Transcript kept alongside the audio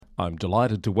I'm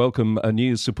delighted to welcome a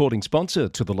new supporting sponsor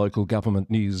to the Local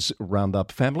Government News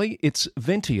Roundup family. It's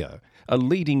Ventia, a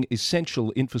leading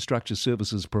essential infrastructure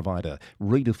services provider,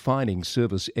 redefining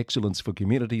service excellence for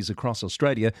communities across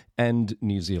Australia and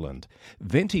New Zealand.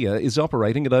 Ventia is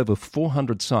operating at over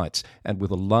 400 sites and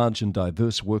with a large and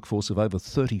diverse workforce of over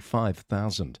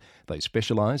 35,000. They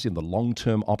specialise in the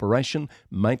long-term operation,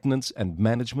 maintenance and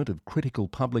management of critical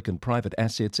public and private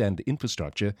assets and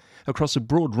infrastructure across a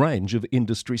broad range of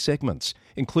industry segments,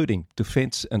 including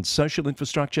defence and social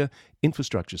infrastructure,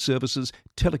 infrastructure services,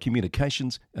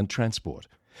 telecommunications and transport.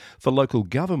 For local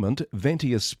government,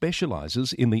 Ventia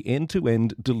specialises in the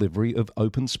end-to-end delivery of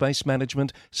open space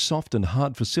management, soft and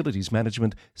hard facilities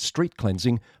management, street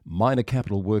cleansing, minor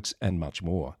capital works and much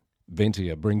more.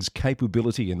 Ventia brings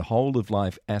capability in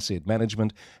whole-of-life asset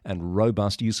management and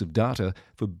robust use of data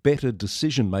for better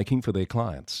decision-making for their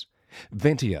clients.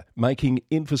 Ventia, making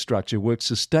infrastructure work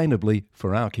sustainably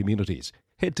for our communities.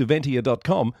 Head to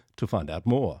ventia.com to find out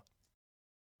more.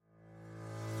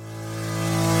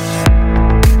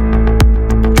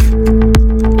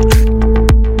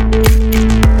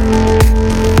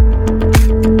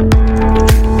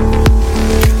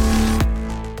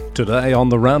 Today on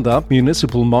the Roundup,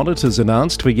 municipal monitors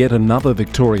announced for yet another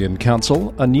Victorian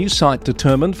council, a new site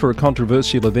determined for a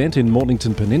controversial event in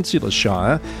Mornington Peninsula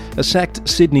Shire, a sacked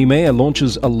Sydney mayor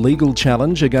launches a legal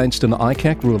challenge against an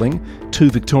ICAC ruling,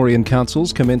 2 Victorian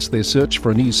councils commence their search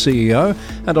for a new CEO,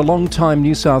 and a long-time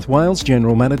New South Wales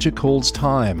General Manager calls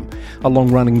time. A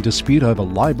long-running dispute over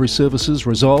library services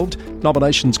resolved,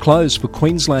 nominations close for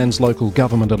Queensland's local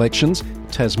government elections,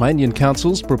 Tasmanian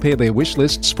councils prepare their wish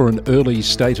lists for an early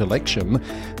state election,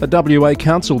 a WA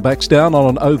council backs down on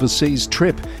an overseas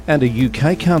trip, and a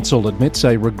UK council admits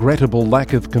a regrettable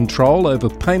lack of control over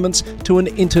payments to an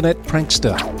internet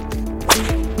prankster.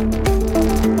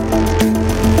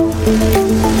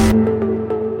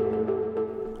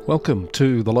 Welcome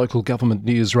to the Local Government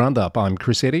News Roundup. I'm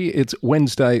Chris Eddy. It's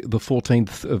Wednesday the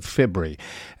 14th of February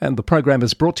and the program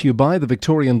is brought to you by the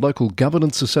Victorian Local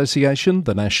Governance Association,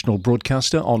 the national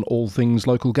broadcaster on all things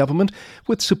local government,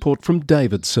 with support from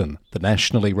Davidson, the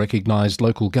nationally recognised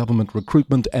local government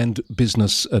recruitment and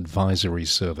business advisory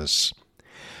service.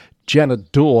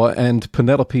 Janet Dorr and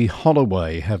Penelope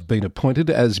Holloway have been appointed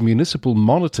as municipal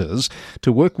monitors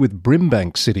to work with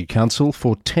Brimbank City Council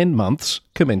for 10 months,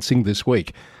 commencing this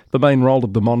week. The main role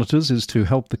of the monitors is to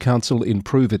help the council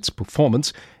improve its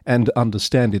performance and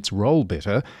understand its role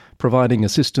better, providing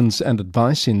assistance and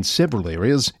advice in several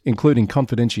areas, including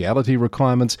confidentiality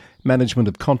requirements, management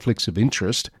of conflicts of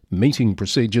interest, meeting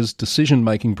procedures,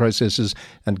 decision-making processes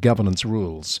and governance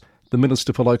rules. The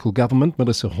Minister for Local Government,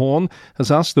 Melissa Horne,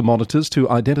 has asked the monitors to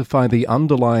identify the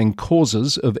underlying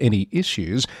causes of any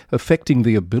issues affecting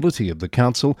the ability of the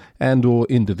council and or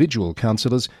individual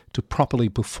councillors to properly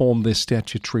perform their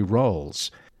statutory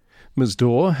roles. Ms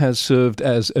Dorr has served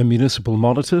as a municipal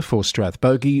monitor for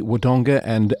Strathbogie, Wodonga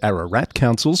and Ararat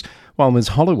councils, while Ms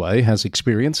Holloway has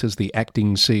experience as the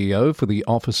acting CEO for the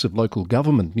Office of Local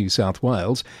Government New South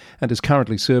Wales and is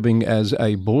currently serving as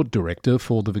a board director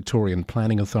for the Victorian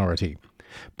Planning Authority.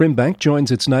 Brimbank joins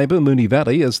its neighbour Moonee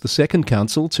Valley as the second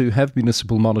council to have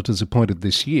municipal monitors appointed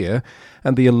this year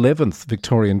and the 11th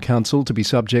Victorian council to be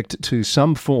subject to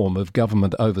some form of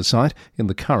government oversight in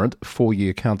the current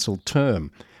 4-year council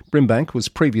term. Brimbank was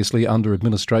previously under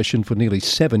administration for nearly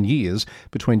 7 years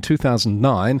between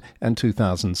 2009 and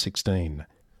 2016.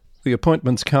 The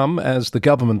appointments come as the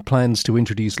government plans to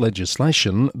introduce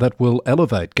legislation that will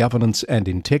elevate governance and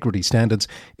integrity standards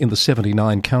in the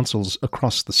 79 councils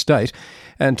across the state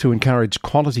and to encourage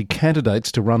quality candidates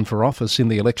to run for office in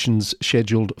the elections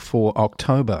scheduled for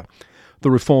October. The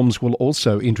reforms will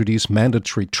also introduce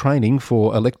mandatory training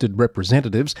for elected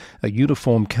representatives, a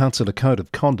uniform councillor code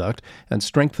of conduct, and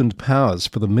strengthened powers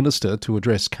for the minister to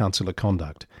address councillor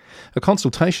conduct. A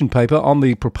consultation paper on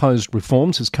the proposed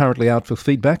reforms is currently out for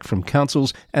feedback from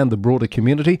councils and the broader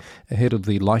community ahead of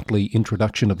the likely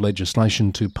introduction of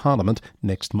legislation to Parliament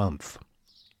next month.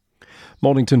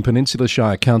 Mornington Peninsula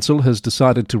Shire Council has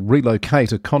decided to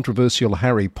relocate a controversial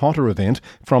Harry Potter event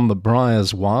from the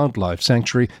Briars Wildlife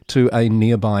Sanctuary to a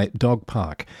nearby dog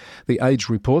park. The Age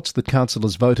reports that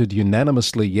councillors voted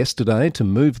unanimously yesterday to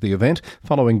move the event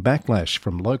following backlash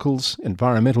from locals,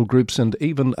 environmental groups and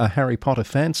even a Harry Potter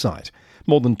fan site.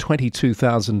 More than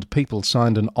 22,000 people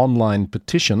signed an online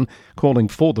petition calling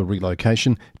for the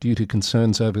relocation due to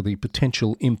concerns over the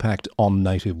potential impact on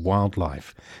native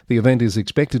wildlife. The event is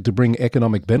expected to bring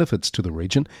economic benefits to the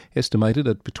region, estimated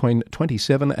at between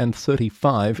 $27 and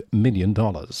 $35 million.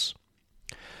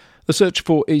 The search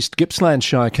for East Gippsland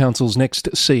Shire Council's next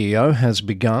CEO has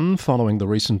begun following the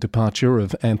recent departure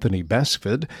of Anthony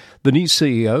Basford. The new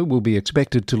CEO will be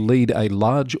expected to lead a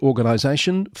large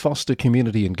organisation, foster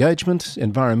community engagement,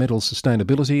 environmental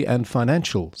sustainability and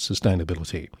financial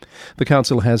sustainability. The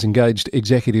council has engaged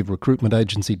executive recruitment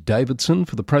agency Davidson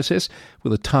for the process,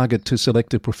 with a target to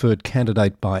select a preferred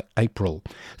candidate by April.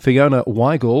 Fiona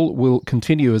Weigall will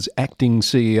continue as acting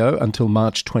CEO until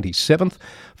March 27th,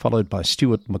 followed by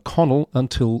Stuart McConnell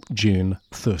until June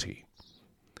 30.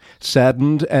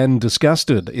 Saddened and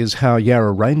disgusted is how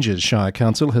Yarra Ranges Shire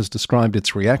Council has described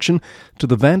its reaction to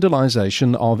the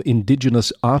vandalisation of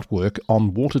Indigenous artwork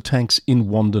on water tanks in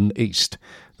Wandon East.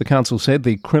 The council said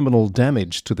the criminal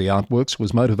damage to the artworks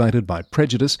was motivated by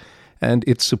prejudice, and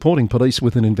it's supporting police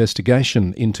with an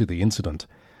investigation into the incident.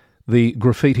 The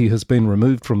graffiti has been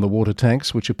removed from the water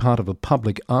tanks, which are part of a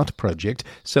public art project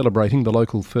celebrating the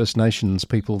local First Nations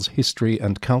people's history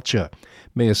and culture.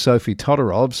 Mayor Sophie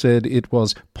Todorov said it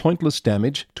was pointless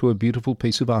damage to a beautiful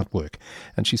piece of artwork,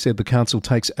 and she said the council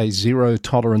takes a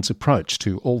zero-tolerance approach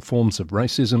to all forms of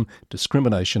racism,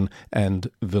 discrimination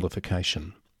and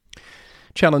vilification.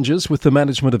 Challenges with the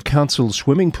management of council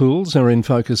swimming pools are in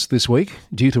focus this week.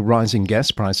 Due to rising gas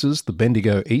prices, the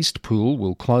Bendigo East pool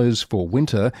will close for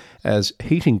winter as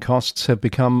heating costs have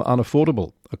become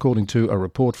unaffordable, according to a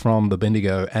report from the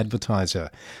Bendigo Advertiser.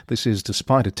 This is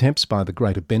despite attempts by the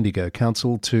Greater Bendigo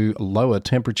Council to lower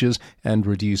temperatures and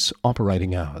reduce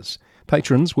operating hours.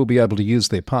 Patrons will be able to use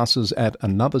their passes at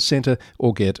another centre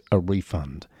or get a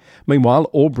refund. Meanwhile,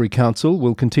 Albury Council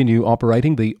will continue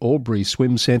operating the Albury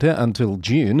Swim Centre until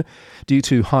June due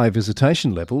to high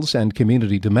visitation levels and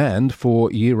community demand for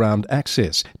year-round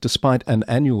access, despite an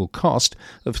annual cost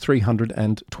of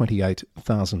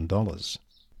 $328,000.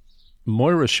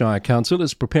 Moira Shire Council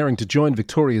is preparing to join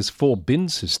Victoria's 4-bin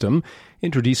system,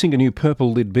 introducing a new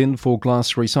purple lid bin for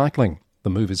glass recycling. The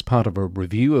move is part of a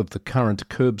review of the current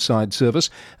curbside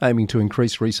service, aiming to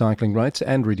increase recycling rates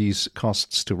and reduce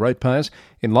costs to ratepayers,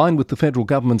 in line with the federal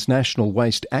government's National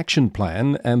Waste Action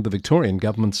Plan and the Victorian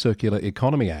government's Circular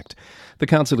Economy Act. The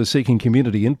council is seeking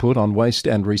community input on waste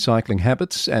and recycling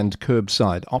habits and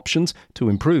curbside options to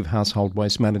improve household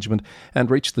waste management and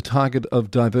reach the target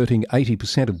of diverting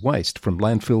 80% of waste from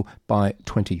landfill by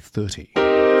 2030.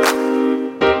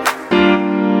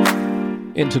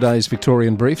 In today's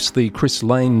Victorian Briefs, the Chris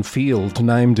Lane Field,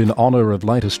 named in honour of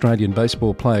late Australian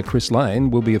baseball player Chris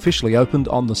Lane, will be officially opened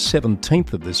on the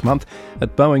 17th of this month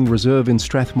at Boeing Reserve in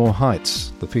Strathmore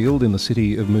Heights. The field in the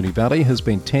city of Moonee Valley has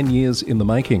been 10 years in the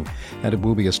making, and it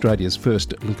will be Australia's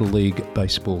first Little League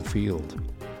baseball field.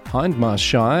 Hindmarsh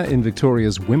Shire in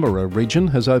Victoria's Wimmera region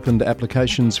has opened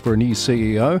applications for a new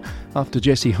CEO after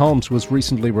Jessie Holmes was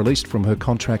recently released from her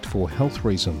contract for health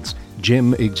reasons.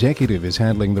 GEM Executive is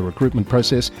handling the recruitment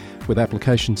process, with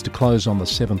applications to close on the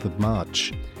 7th of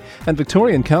March. And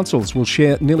Victorian councils will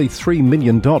share nearly $3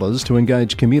 million to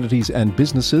engage communities and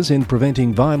businesses in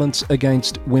preventing violence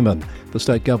against women. The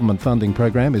state government funding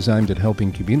program is aimed at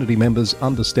helping community members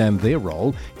understand their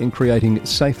role in creating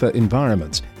safer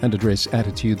environments and address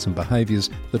attitudes and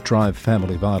behaviours that drive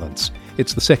family violence.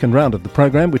 It's the second round of the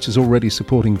program, which is already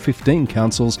supporting 15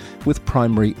 councils with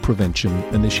primary prevention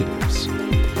initiatives.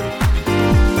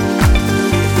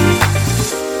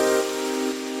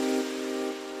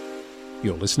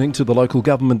 You're listening to the Local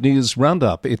Government News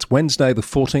Roundup. It's Wednesday the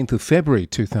 14th of February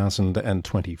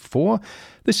 2024.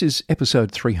 This is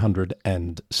episode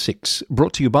 306,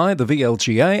 brought to you by the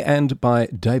VLGA and by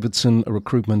Davidson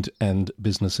Recruitment and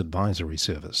Business Advisory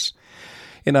Service.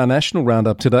 In our national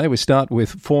roundup today, we start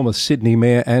with former Sydney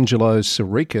Mayor Angelo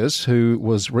Sirikas, who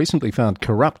was recently found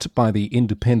corrupt by the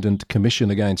Independent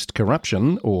Commission Against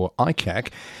Corruption, or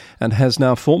ICAC, and has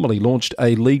now formally launched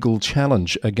a legal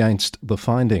challenge against the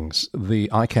findings. The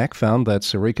ICAC found that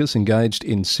Sirikas engaged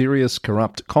in serious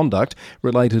corrupt conduct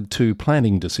related to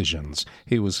planning decisions.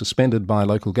 He was suspended by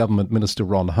Local Government Minister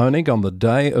Ron Honig on the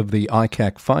day of the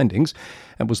ICAC findings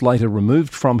and was later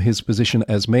removed from his position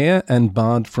as mayor and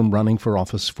barred from running for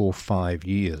office for 5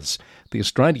 years. The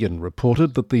Australian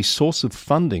reported that the source of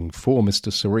funding for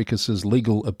Mr Sirikas'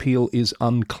 legal appeal is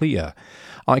unclear.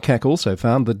 ICAC also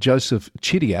found that Joseph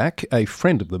Chidiac, a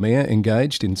friend of the mayor,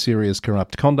 engaged in serious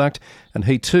corrupt conduct, and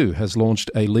he too has launched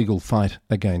a legal fight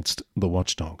against the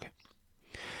watchdog.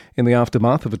 In the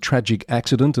aftermath of a tragic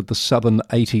accident at the Southern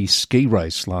 80 ski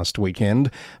race last weekend,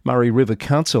 Murray River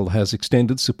Council has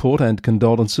extended support and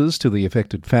condolences to the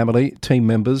affected family, team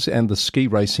members and the ski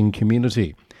racing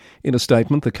community. In a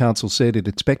statement, the council said it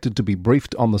expected to be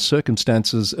briefed on the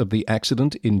circumstances of the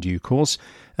accident in due course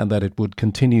and that it would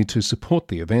continue to support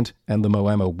the event and the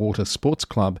Moama Water Sports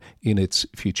Club in its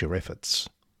future efforts.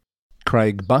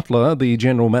 Craig Butler, the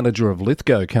General Manager of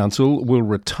Lithgow Council, will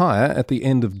retire at the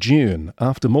end of June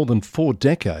after more than 4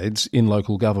 decades in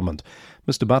local government.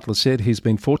 Mr Butler said he's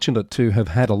been fortunate to have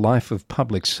had a life of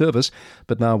public service,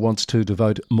 but now wants to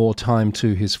devote more time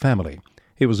to his family.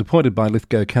 He was appointed by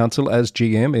Lithgow Council as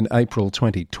GM in April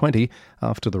 2020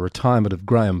 after the retirement of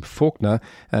Graham Faulkner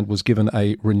and was given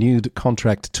a renewed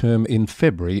contract term in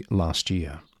February last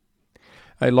year.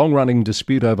 A long-running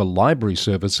dispute over library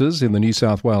services in the New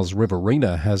South Wales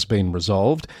Riverina has been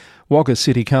resolved. Wagga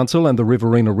City Council and the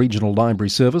Riverina Regional Library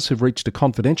Service have reached a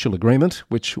confidential agreement,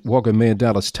 which Wagga Mayor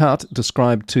Dallas Tart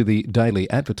described to the Daily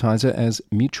Advertiser as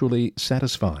mutually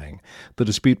satisfying. The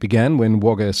dispute began when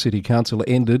Wagga City Council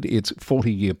ended its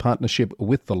 40-year partnership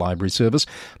with the library service,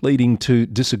 leading to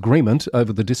disagreement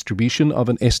over the distribution of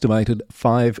an estimated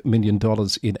 $5 million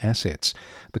in assets.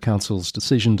 The council's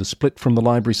decision to split from the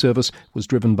library service was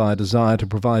driven by a desire to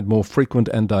provide more frequent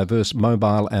and diverse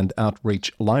mobile and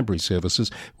outreach library services,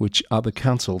 which other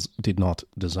councils did not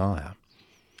desire.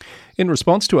 In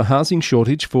response to a housing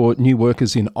shortage for new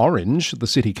workers in Orange, the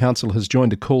City Council has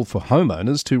joined a call for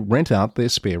homeowners to rent out their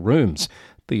spare rooms.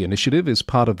 The initiative is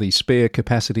part of the Spare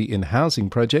Capacity in Housing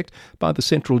project by the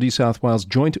Central New South Wales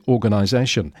Joint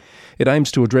Organisation. It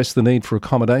aims to address the need for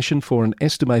accommodation for an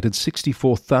estimated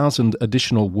 64,000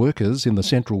 additional workers in the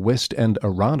Central West and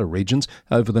Arana regions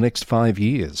over the next 5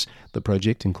 years. The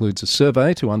project includes a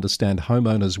survey to understand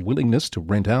homeowners' willingness to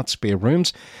rent out spare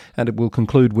rooms, and it will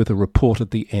conclude with a report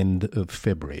at the end of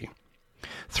February.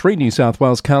 3 New South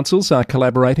Wales councils are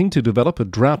collaborating to develop a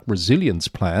drought resilience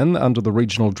plan under the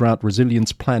Regional Drought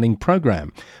Resilience Planning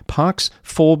Program. Parkes,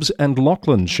 Forbes and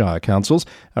Lachlan Shire councils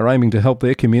are aiming to help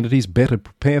their communities better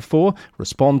prepare for,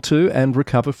 respond to and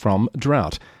recover from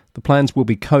drought. The plans will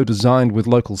be co-designed with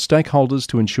local stakeholders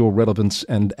to ensure relevance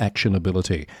and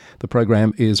actionability. The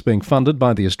program is being funded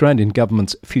by the Australian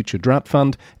Government's Future Drought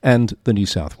Fund and the New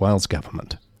South Wales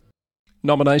Government.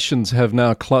 Nominations have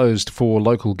now closed for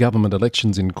local government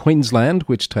elections in Queensland,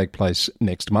 which take place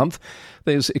next month.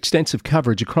 There's extensive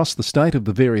coverage across the state of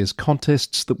the various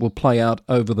contests that will play out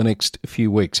over the next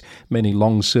few weeks. Many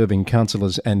long-serving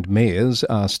councillors and mayors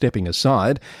are stepping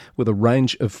aside, with a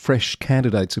range of fresh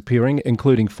candidates appearing,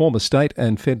 including former state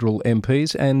and federal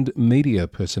MPs and media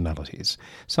personalities.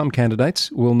 Some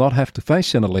candidates will not have to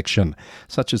face an election,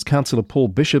 such as Councillor Paul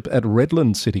Bishop at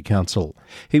Redland City Council.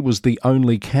 He was the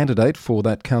only candidate for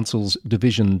that council's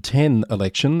Division 10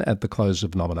 election at the close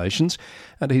of nominations,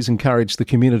 and he's encouraged the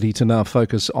community to now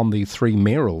focus on the 3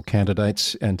 mayoral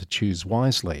candidates and to choose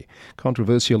wisely.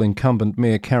 Controversial incumbent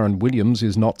Mayor Karen Williams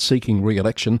is not seeking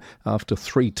re-election after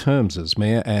 3 terms as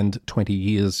mayor and 20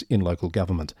 years in local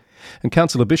government. And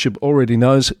Councillor Bishop already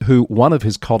knows who one of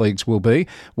his colleagues will be.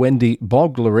 Wendy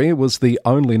Boglery was the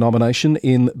only nomination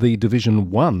in the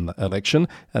Division 1 election,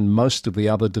 and most of the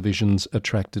other divisions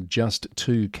attracted just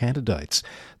 2 candidates.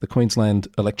 The Queensland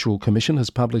Electoral Commission has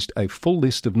published a full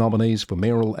list of nominees for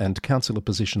mayoral and councillor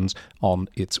positions on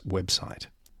its website.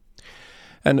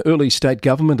 An early state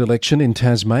government election in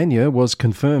Tasmania was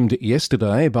confirmed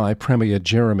yesterday by Premier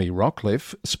Jeremy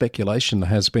Rockliff. Speculation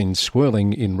has been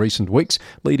swirling in recent weeks,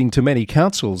 leading to many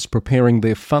councils preparing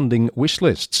their funding wish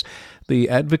lists. The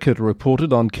Advocate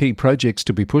reported on key projects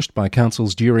to be pushed by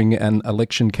councils during an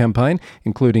election campaign,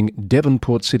 including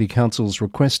Devonport City Council's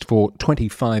request for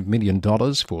 $25 million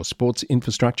for sports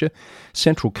infrastructure,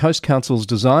 Central Coast Council's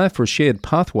desire for a shared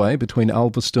pathway between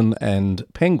Ulverston and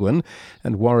Penguin,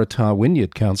 and Waratah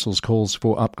Wynyard Council's calls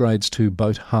for upgrades to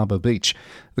Boat Harbour Beach.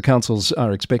 The councils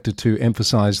are expected to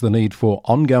emphasise the need for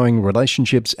ongoing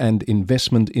relationships and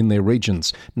investment in their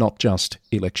regions, not just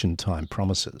election time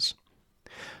promises.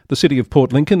 The City of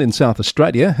Port Lincoln in South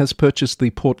Australia has purchased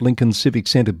the Port Lincoln Civic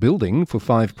Centre building for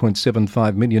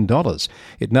 $5.75 million.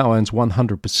 It now owns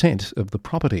 100% of the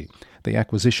property. The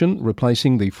acquisition,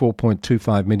 replacing the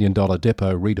 $4.25 million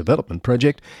depot redevelopment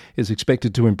project, is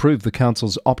expected to improve the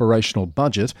council's operational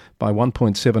budget by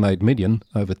 $1.78 million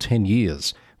over 10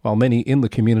 years. While many in the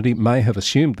community may have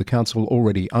assumed the council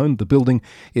already owned the building,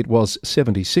 it was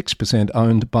 76%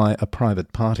 owned by a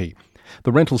private party.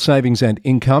 The rental savings and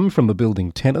income from the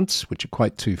building tenants, which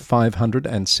equate to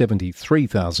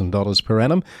 $573,000 per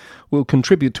annum, will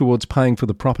contribute towards paying for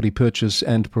the property purchase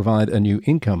and provide a new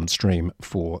income stream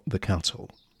for the council.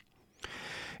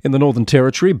 In the Northern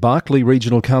Territory, Barkly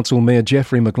Regional Council Mayor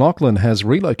Jeffrey McLaughlin has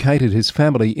relocated his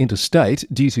family interstate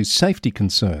due to safety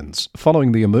concerns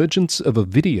following the emergence of a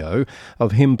video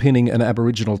of him pinning an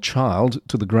Aboriginal child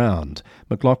to the ground.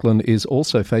 McLaughlin is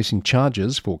also facing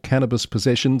charges for cannabis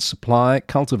possession, supply,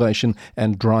 cultivation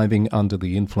and driving under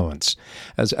the influence.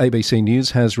 As ABC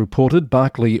News has reported,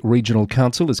 Barkly Regional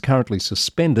Council is currently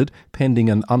suspended pending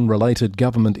an unrelated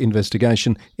government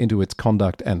investigation into its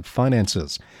conduct and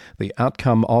finances. The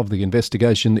outcome of the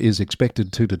investigation is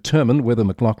expected to determine whether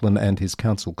McLaughlin and his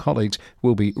council colleagues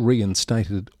will be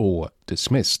reinstated or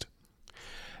dismissed.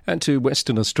 And to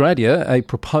Western Australia, a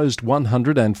proposed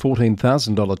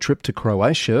 $114,000 trip to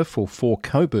Croatia for 4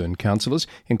 Coburn councillors,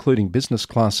 including business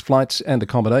class flights and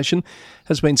accommodation,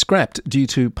 has been scrapped due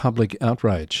to public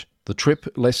outrage. The trip,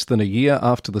 less than a year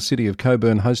after the City of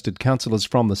Coburn hosted councillors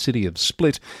from the City of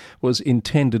Split, was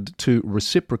intended to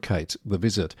reciprocate the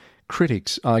visit.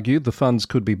 Critics argued the funds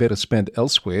could be better spent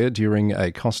elsewhere during a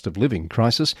cost of living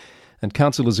crisis, and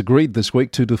councillors agreed this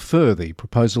week to defer the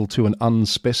proposal to an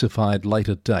unspecified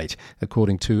later date,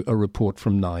 according to a report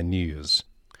from 9 News.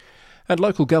 And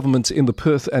local governments in the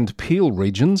Perth and Peel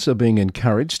regions are being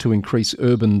encouraged to increase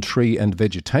urban tree and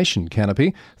vegetation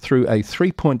canopy through a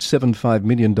 $3.75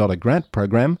 million grant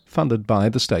program funded by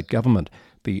the state government.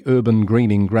 The Urban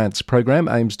Greening Grants program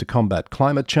aims to combat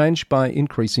climate change by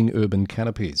increasing urban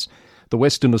canopies. The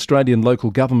Western Australian Local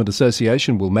Government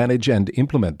Association will manage and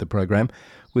implement the program,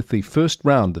 with the first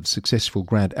round of successful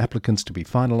grant applicants to be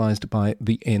finalised by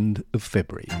the end of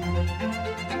February.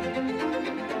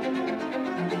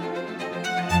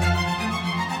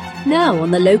 Now on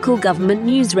the Local Government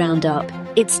News Roundup,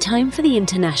 it's time for the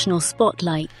International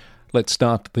Spotlight. Let's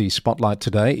start the spotlight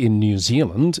today in New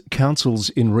Zealand. Councils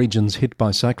in regions hit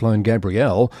by Cyclone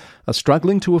Gabrielle are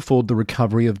struggling to afford the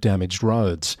recovery of damaged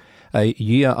roads. A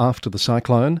year after the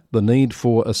cyclone, the need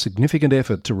for a significant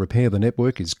effort to repair the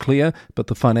network is clear, but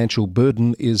the financial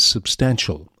burden is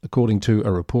substantial, according to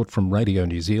a report from Radio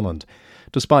New Zealand.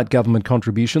 Despite government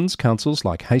contributions, councils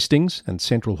like Hastings and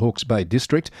Central Hawke's Bay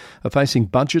District are facing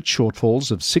budget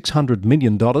shortfalls of $600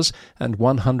 million and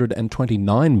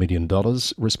 $129 million,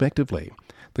 respectively.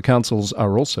 The councils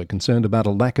are also concerned about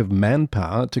a lack of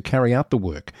manpower to carry out the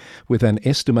work, with an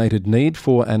estimated need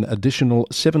for an additional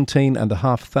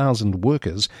 17,500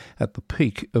 workers at the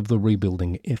peak of the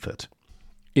rebuilding effort.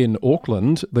 In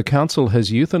Auckland, the council has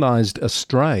euthanised a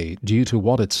stray due to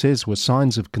what it says were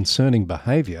signs of concerning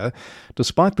behaviour,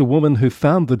 despite the woman who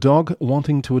found the dog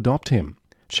wanting to adopt him.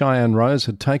 Cheyenne Rose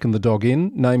had taken the dog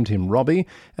in, named him Robbie,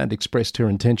 and expressed her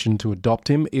intention to adopt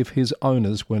him if his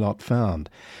owners were not found.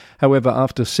 However,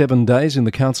 after 7 days in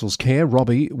the council's care,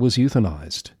 Robbie was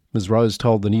euthanised. Ms Rose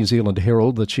told the New Zealand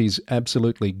Herald that she's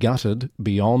absolutely gutted,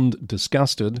 beyond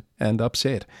disgusted and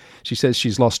upset. She says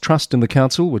she's lost trust in the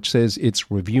council, which says it's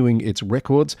reviewing its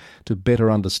records to better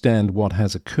understand what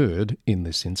has occurred in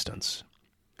this instance.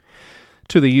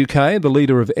 To the UK, the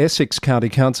leader of Essex County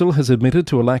Council has admitted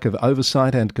to a lack of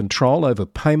oversight and control over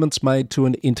payments made to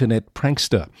an internet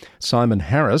prankster. Simon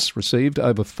Harris received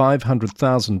over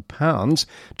 £500,000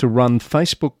 to run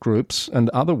Facebook groups and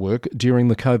other work during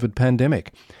the COVID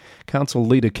pandemic. Council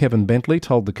leader Kevin Bentley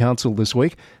told the council this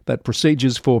week that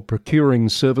procedures for procuring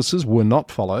services were not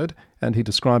followed, and he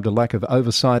described a lack of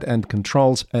oversight and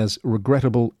controls as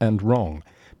regrettable and wrong.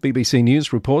 BBC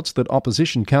News reports that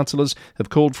opposition councillors have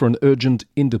called for an urgent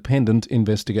independent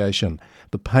investigation.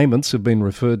 The payments have been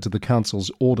referred to the council's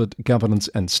Audit, Governance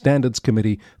and Standards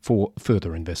Committee for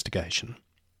further investigation.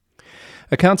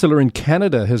 A councillor in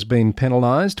Canada has been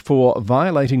penalised for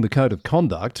violating the Code of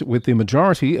Conduct, with the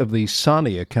majority of the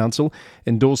Sarnia Council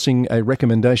endorsing a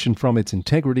recommendation from its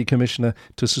Integrity Commissioner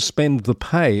to suspend the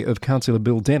pay of Councillor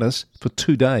Bill Dennis for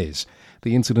 2 days.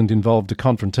 The incident involved a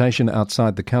confrontation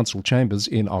outside the council chambers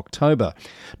in October.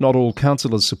 Not all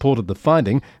councillors supported the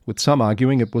finding, with some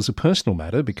arguing it was a personal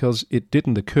matter because it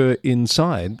didn't occur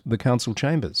inside the council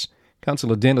chambers.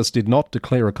 Councillor Dennis did not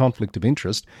declare a conflict of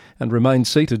interest and remained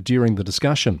seated during the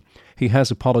discussion. He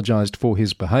has apologised for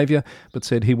his behaviour, but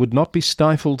said he would not be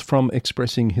stifled from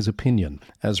expressing his opinion,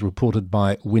 as reported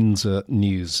by Windsor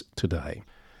News Today.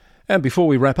 And before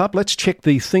we wrap up, let's check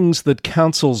the things that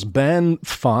councils ban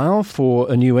file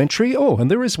for a new entry. Oh, and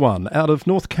there is one out of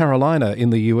North Carolina in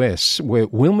the US, where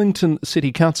Wilmington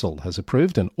City Council has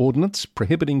approved an ordinance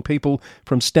prohibiting people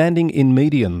from standing in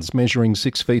medians measuring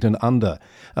 6 feet and under,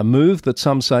 a move that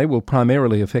some say will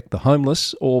primarily affect the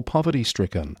homeless or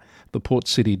poverty-stricken. The Port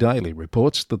City Daily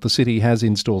reports that the city has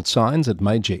installed signs at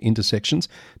major intersections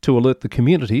to alert the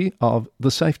community of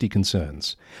the safety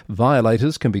concerns.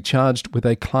 Violators can be charged with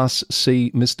a Class Class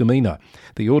C misdemeanor.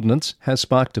 The ordinance has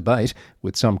sparked debate,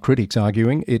 with some critics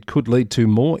arguing it could lead to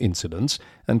more incidents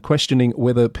and questioning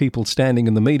whether people standing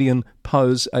in the median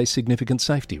pose a significant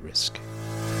safety risk.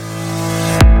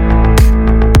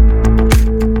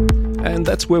 And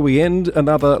that's where we end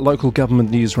another local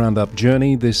government news roundup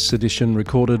journey. This edition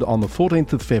recorded on the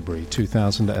 14th of February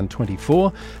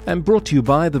 2024 and brought to you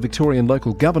by the Victorian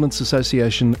Local Governance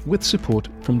Association with support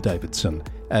from Davidson.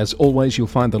 As always, you'll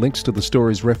find the links to the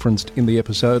stories referenced in the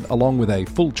episode along with a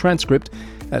full transcript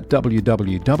at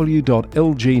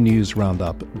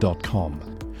www.lgnewsroundup.com.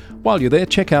 While you're there,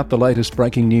 check out the latest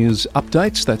breaking news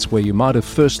updates. That's where you might have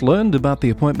first learned about the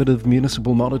appointment of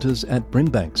municipal monitors at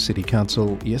Brimbank City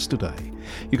Council yesterday.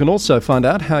 You can also find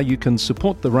out how you can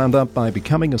support the Roundup by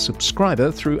becoming a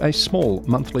subscriber through a small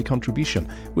monthly contribution,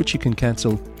 which you can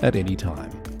cancel at any time.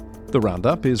 The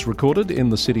Roundup is recorded in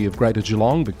the city of Greater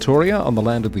Geelong, Victoria, on the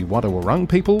land of the Wadawurrung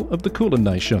people of the Kulin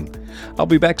Nation. I'll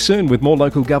be back soon with more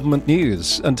local government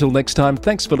news. Until next time,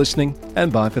 thanks for listening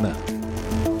and bye for now.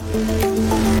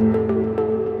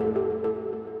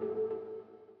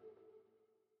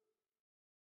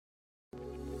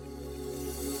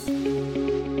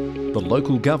 The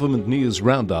Local Government News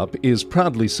Roundup is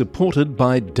proudly supported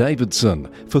by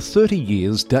Davidson. For 30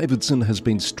 years, Davidson has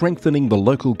been strengthening the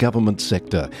local government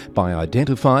sector by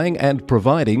identifying and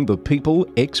providing the people,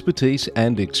 expertise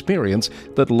and experience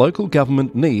that local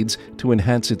government needs to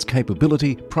enhance its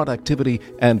capability, productivity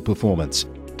and performance.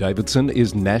 Davidson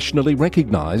is nationally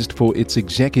recognised for its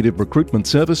executive recruitment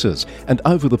services and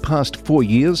over the past 4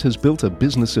 years has built a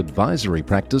business advisory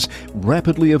practice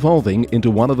rapidly evolving into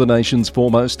one of the nation's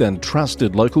foremost and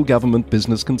trusted local government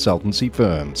business consultancy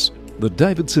firms. The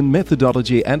Davidson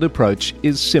methodology and approach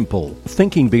is simple,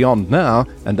 thinking beyond now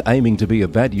and aiming to be a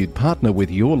valued partner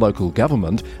with your local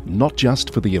government, not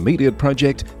just for the immediate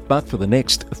project, but for the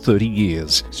next 30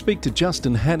 years. Speak to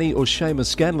Justin Hannay or Seamus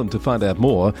Scanlon to find out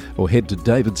more, or head to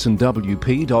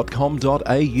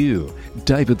davidsonwp.com.au.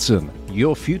 Davidson,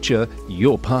 your future,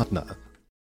 your partner.